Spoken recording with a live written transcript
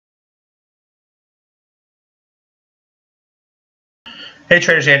Hey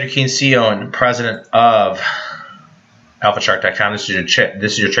traders, Andrew Keene, CEO and president of AlphaShark.com. This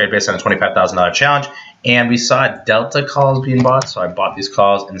is your trade based on a $25,000 challenge, and we saw Delta calls being bought, so I bought these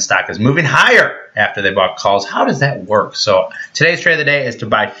calls, and the stock is moving higher after they bought calls. How does that work? So today's trade of the day is to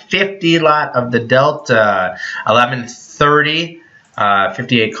buy 50 lot of the Delta, 1130.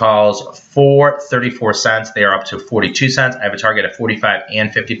 58 calls, 4.34 cents. They are up to 42 cents. I have a target of 45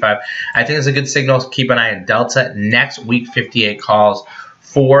 and 55. I think it's a good signal. Keep an eye on Delta. Next week, 58 calls,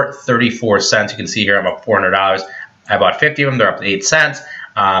 4.34 cents. You can see here I'm up $400. I bought 50 of them. They're up to 8 cents.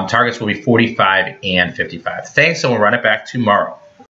 Targets will be 45 and 55. Thanks, and we'll run it back tomorrow.